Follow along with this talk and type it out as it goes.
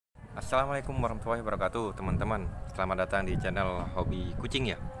Assalamualaikum warahmatullahi wabarakatuh, teman-teman. Selamat datang di channel Hobi Kucing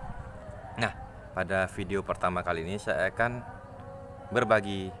ya. Nah, pada video pertama kali ini saya akan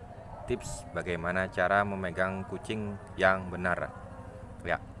berbagi tips bagaimana cara memegang kucing yang benar.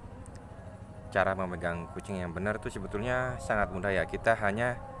 Ya, cara memegang kucing yang benar itu sebetulnya sangat mudah ya. Kita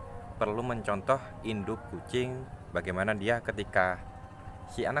hanya perlu mencontoh induk kucing, bagaimana dia ketika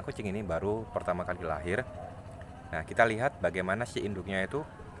si anak kucing ini baru pertama kali lahir. Nah, kita lihat bagaimana si induknya itu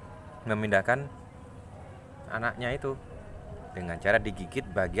memindahkan anaknya itu dengan cara digigit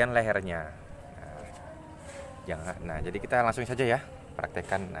bagian lehernya. Jadi kita langsung saja ya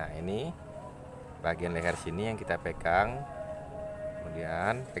praktekkan. Nah, ini bagian leher sini yang kita pegang,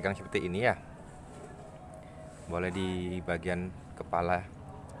 kemudian pegang seperti ini ya. Boleh di bagian kepala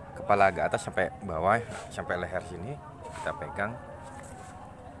agak atas sampai bawah, sampai leher sini kita pegang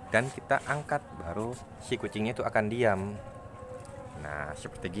dan kita angkat, baru si kucingnya itu akan diam. Nah,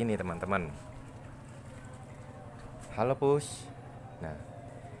 seperti gini teman-teman. Halo pus. Nah,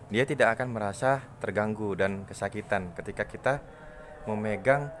 dia tidak akan merasa terganggu dan kesakitan ketika kita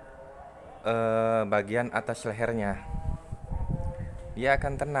memegang bagian atas lehernya. Dia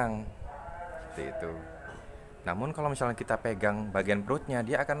akan tenang seperti itu. Namun kalau misalnya kita pegang bagian perutnya,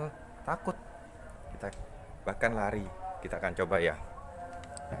 dia akan takut. Kita bahkan lari. Kita akan coba ya.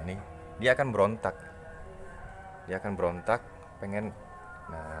 Nah, ini dia akan berontak. Pengen,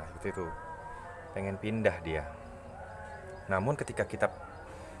 nah seperti itu, pengen pindah dia. Namun ketika kita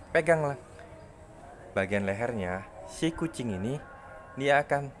pegang bagian lehernya, si kucing ini dia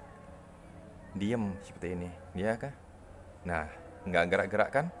akan diem seperti ini. Dia akan, nah, nggak gerak-gerak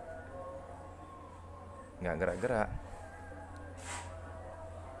kan, nggak gerak-gerak.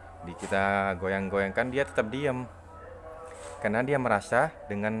 Kita goyang-goyangkan, dia tetap diem karena dia merasa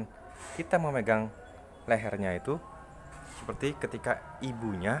dengan kita memegang lehernya itu seperti ketika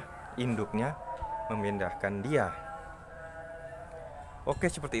induknya memindahkan dia. Oke,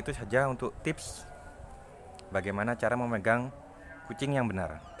 seperti itu saja untuk tips bagaimana cara memegang kucing yang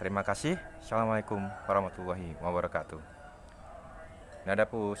benar. Terima kasih. Assalamualaikum warahmatullahi wabarakatuh. Dadah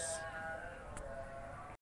pus.